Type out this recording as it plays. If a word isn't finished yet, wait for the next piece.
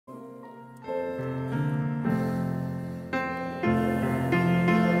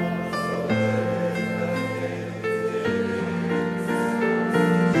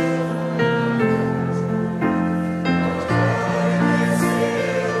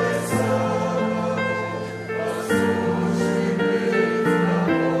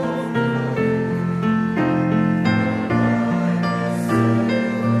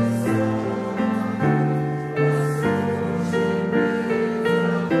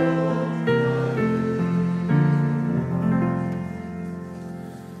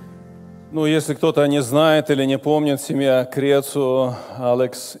Ну, если кто-то не знает или не помнит, семья Крецу,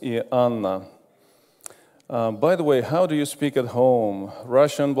 Алекс и Анна. By the way, how do you speak at home?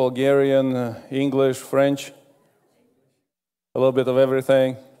 Russian, Bulgarian, English, French? A little bit of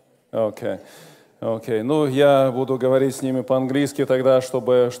everything? Okay. Okay. Ну, я буду говорить с ними по-английски тогда,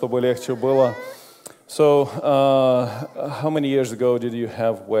 чтобы легче было. So, how many years ago did you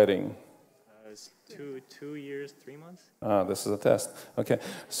have wedding? Two years, 3 months. This is a test. Okay,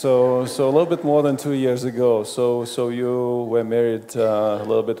 so a little bit more than 2 years ago. So you were married a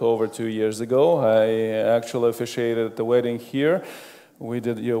little bit over 2 years ago. I actually officiated the wedding here. We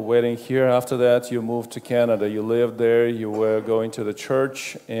did your wedding here. After that, you moved to Canada. You lived there. You were going to the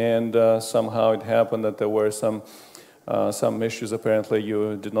church, and somehow it happened that there were some issues. Apparently,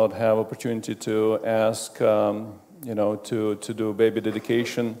 you did not have opportunity to ask, to do baby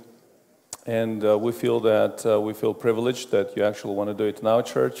dedication. And we feel privileged that you actually want to do it in our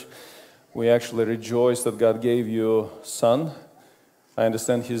church. We actually rejoice that God gave you a son. I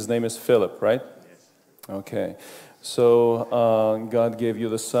understand his name is Philip, right? Yes. Okay. So God gave you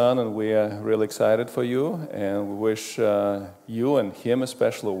the son, and we are really excited for you, and we wish you and him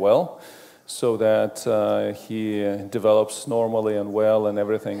especially well, so that he develops normally and well, and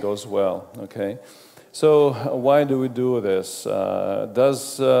everything goes well. Okay. So why do we do this?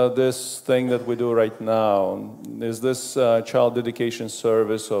 Does this thing that we do right now, is this child dedication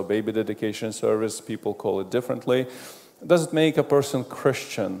service or baby dedication service, people call it differently, does it make a person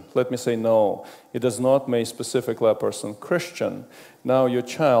Christian? Let me say no. It does not make specifically a person Christian. Now your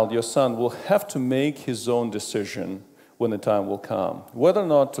child, your son, will have to make his own decision when the time will come, whether or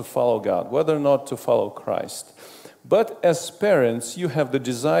not to follow God, whether or not to follow Christ. But as parents, you have the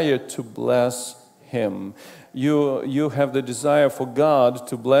desire to bless him. You have the desire for God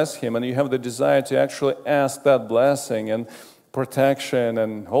to bless him, and you have the desire to actually ask that blessing and protection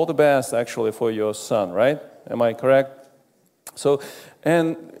and all the best actually for your son, right? Am I correct? So,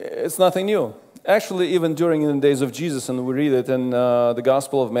 and it's nothing new. Actually, even during the days of Jesus, and we read it in the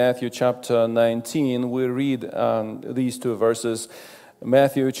Gospel of Matthew chapter 19, we read these two verses,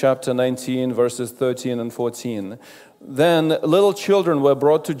 Matthew chapter 19, verses 13 and 14. Then little children were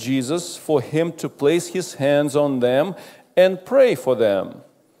brought to Jesus for him to place his hands on them and pray for them.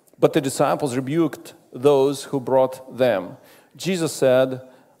 But the disciples rebuked those who brought them. Jesus said,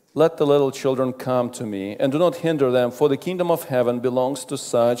 "Let the little children come to me, and do not hinder them, for the kingdom of heaven belongs to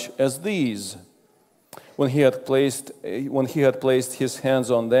such as these." When he had placed his hands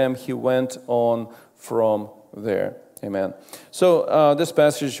on them, he went on from there. Amen. So this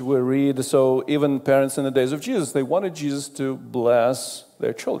passage we read, so even parents in the days of Jesus, they wanted Jesus to bless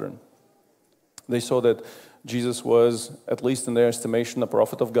their children. They saw that Jesus was, at least in their estimation, a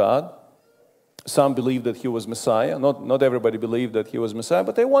prophet of God. Some believed that he was Messiah. Not everybody believed that he was Messiah,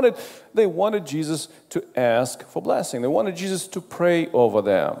 but they wanted Jesus to ask for blessing. They wanted Jesus to pray over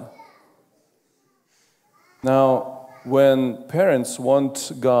them. Now, when parents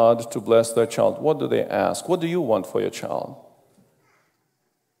want God to bless their child, what do they ask? What do you want for your child?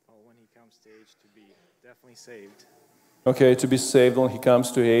 When he comes to age, to be definitely saved. Okay, to be saved when he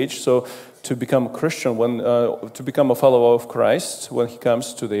comes to age. So to become a Christian, to become a follower of Christ when he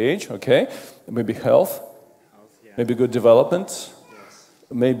comes to the age. Okay, maybe health, Yeah. maybe good development, Yes.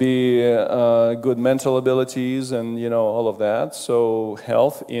 maybe good mental abilities, and all of that. So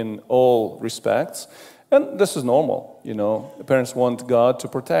health in all respects. And this is normal, Parents want God to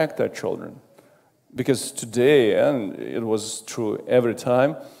protect their children. Because today, and it was true every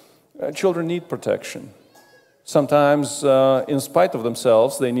time, children need protection. Sometimes, in spite of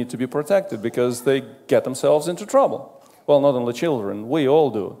themselves, they need to be protected because they get themselves into trouble. Well, not only children, we all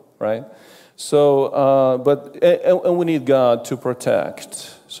do, right? So, and we need God to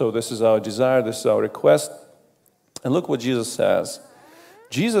protect. So this is our desire, this is our request. And look what Jesus says.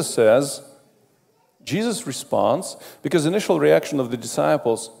 Jesus responds, because initial reaction of the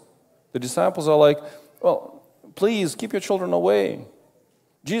disciples are like, well, please keep your children away.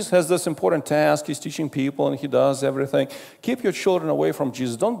 Jesus has this important task. He's teaching people and he does everything. Keep your children away from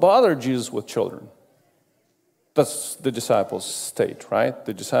Jesus. Don't bother Jesus with children. That's the disciples' state, right?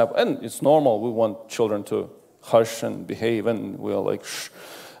 And it's normal. We want children to hush and behave, and we're like, shh,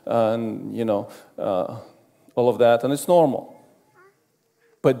 and all of that, and it's normal.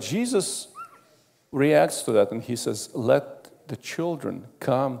 But Jesus reacts to that, and he says, "Let the children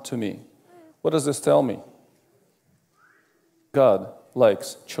come to me." What does this tell me? God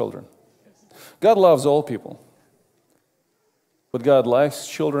likes children. God loves all people. But God likes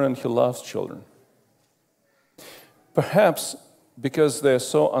children and he loves children. Perhaps because they're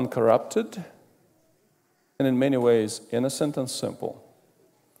so uncorrupted and in many ways innocent and simple,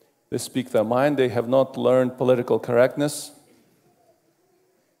 They speak their mind. They have not learned political correctness.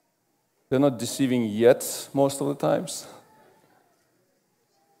 They're not deceiving yet most of the times.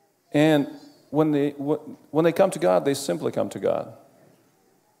 And when they come to God, they simply come to God.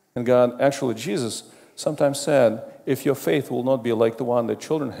 And God, actually Jesus sometimes said, if your faith will not be like the one that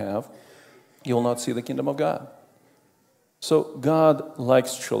children have, you will not see the kingdom of God. So God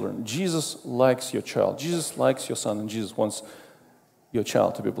likes children. Jesus likes your child. Jesus likes your son, and Jesus wants your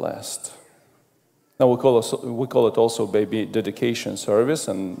child to be blessed. Now we call it also baby dedication service,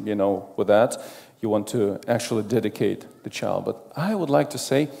 and with that you want to actually dedicate the child. But I would like to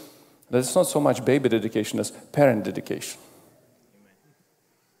say that it's not so much baby dedication as parent dedication.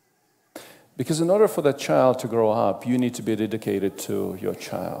 Because in order for that child to grow up, you need to be dedicated to your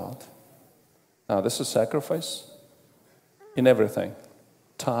child. Now this is sacrifice in everything.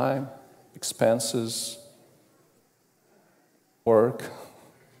 Time, expenses, work.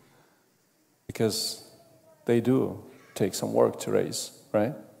 Because they do take some work to raise,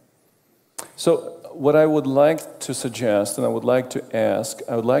 right? So what I would like to suggest, and I would like to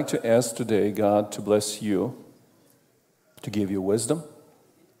ask today God to bless you, to give you wisdom,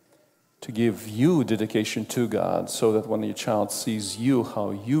 to give you dedication to God, so that when your child sees you,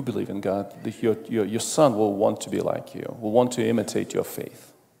 how you believe in God, your son will want to be like you, will want to imitate your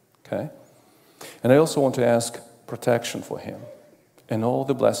faith, okay? And I also want to ask protection for him and all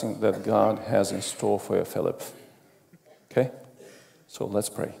the blessing that God has in store for you, Philip. Okay? So let's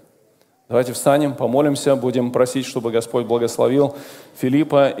pray. Давайте встанем, помолимся, будем просить, чтобы Господь благословил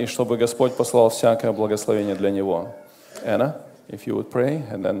Филиппа и чтобы Господь послал всякое благословение для него. Anna, if you would pray,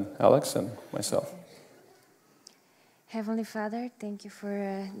 and then Alex and myself. Heavenly Father, thank you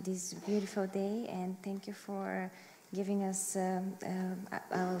for this beautiful day, and thank you for giving us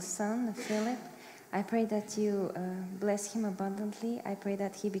our son, Philip. I pray that you bless him abundantly. I pray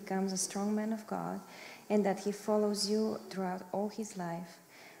that he becomes a strong man of God and that he follows you throughout all his life.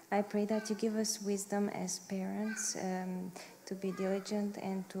 I pray that you give us wisdom as parents to be diligent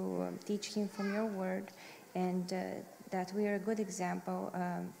and to teach him from your word, and that we are a good example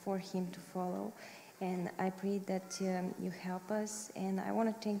for him to follow. And I pray that you help us. And I want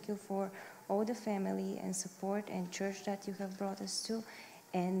to thank you for all the family and support and church that you have brought us to.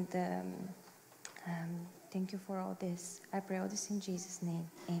 And thank you for all this. I pray all this in Jesus' name.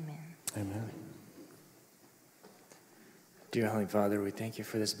 Amen. Amen. Dear Heavenly Father, we thank you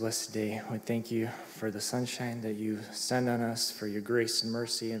for this blessed day. We thank you for the sunshine that you send on us, for your grace and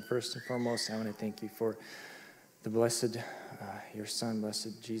mercy. And first and foremost, I want to thank you for the blessed, your Son,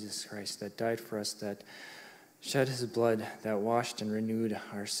 blessed Jesus Christ, that died for us, that shed his blood, that washed and renewed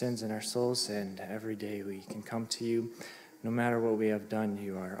our sins and our souls. And every day we can come to you. No matter what we have done,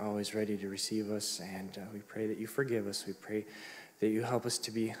 you are always ready to receive us. And we pray that you forgive us. We pray that you help us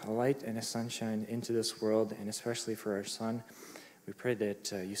to be a light and a sunshine into this world, and especially for our son. We pray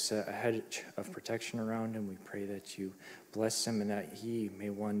that you set a hedge of protection around him. We pray that you bless him and that he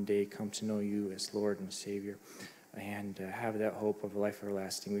may one day come to know you as Lord and Savior and have that hope of life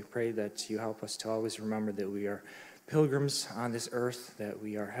everlasting. We pray that you help us to always remember that we are pilgrims on this earth, that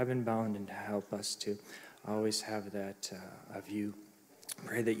we are heaven-bound, and to help us to always have that of you.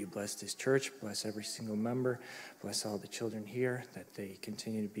 Pray that you bless this church, bless every single member, bless all the children here, that they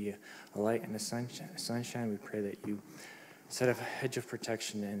continue to be a light and a sunshine. We pray that you set up a hedge of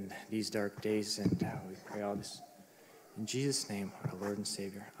protection in these dark days, and we pray all this in Jesus' name, our Lord and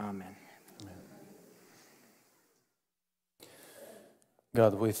Savior. Amen. Amen.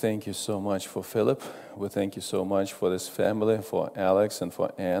 God, we thank you so much for Philip. We thank you so much for this family, for Alex and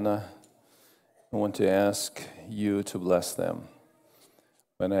for Anna. I want to ask you to bless them.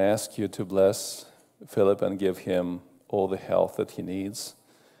 When I ask you to bless Philip and give him all the health that he needs,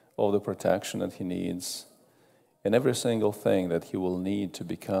 all the protection that he needs, and every single thing that he will need to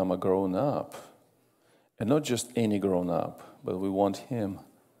become a grown-up, and not just any grown-up, but we want him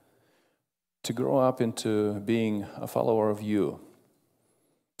to grow up into being a follower of you.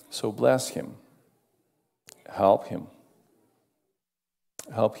 So bless him, help him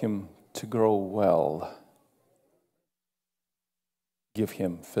to grow well. Give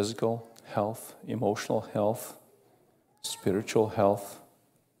him physical health, emotional health, spiritual health.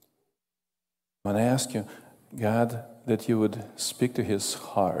 When I ask you, God, that you would speak to his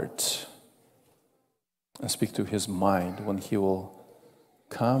heart and speak to his mind when he will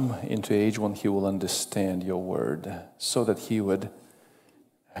come into age when he will understand your word, so that he would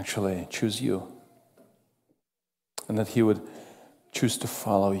actually choose you and that he would choose to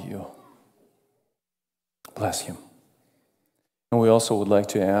follow you. Bless him. And we also would like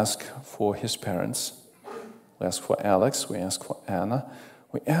to ask for his parents. We ask for Alex, we ask for Anna,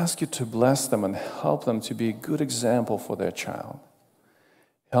 We ask you to bless them and help them to be a good example for their child.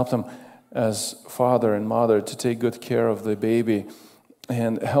 Help them as father and mother to take good care of the baby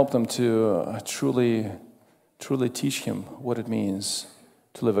and help them to truly teach him what it means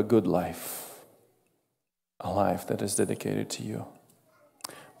to live a good life, a life that is dedicated to you.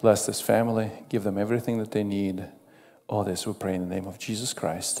 Bless this family, give them everything that they need. All this we pray in the name of Jesus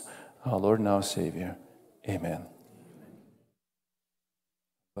Christ, our Lord and our Savior. Amen.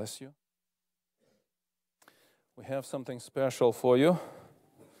 Bless you. We have something special for you.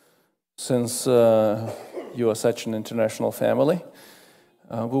 Since you are such an international family,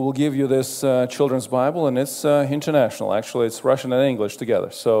 we will give you this children's Bible, and it's international. Actually, it's Russian and English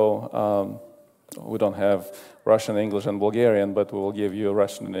together. So we don't have Russian, English, and Bulgarian, but we will give you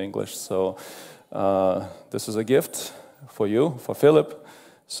Russian and English. So this is a gift for you, for Philip.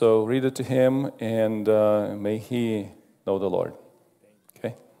 So read it to him, and may he know the Lord.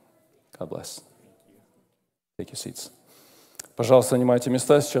 Okay? God bless. Take your seats. Пожалуйста, занимайте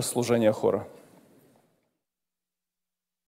места, сейчас служение хора.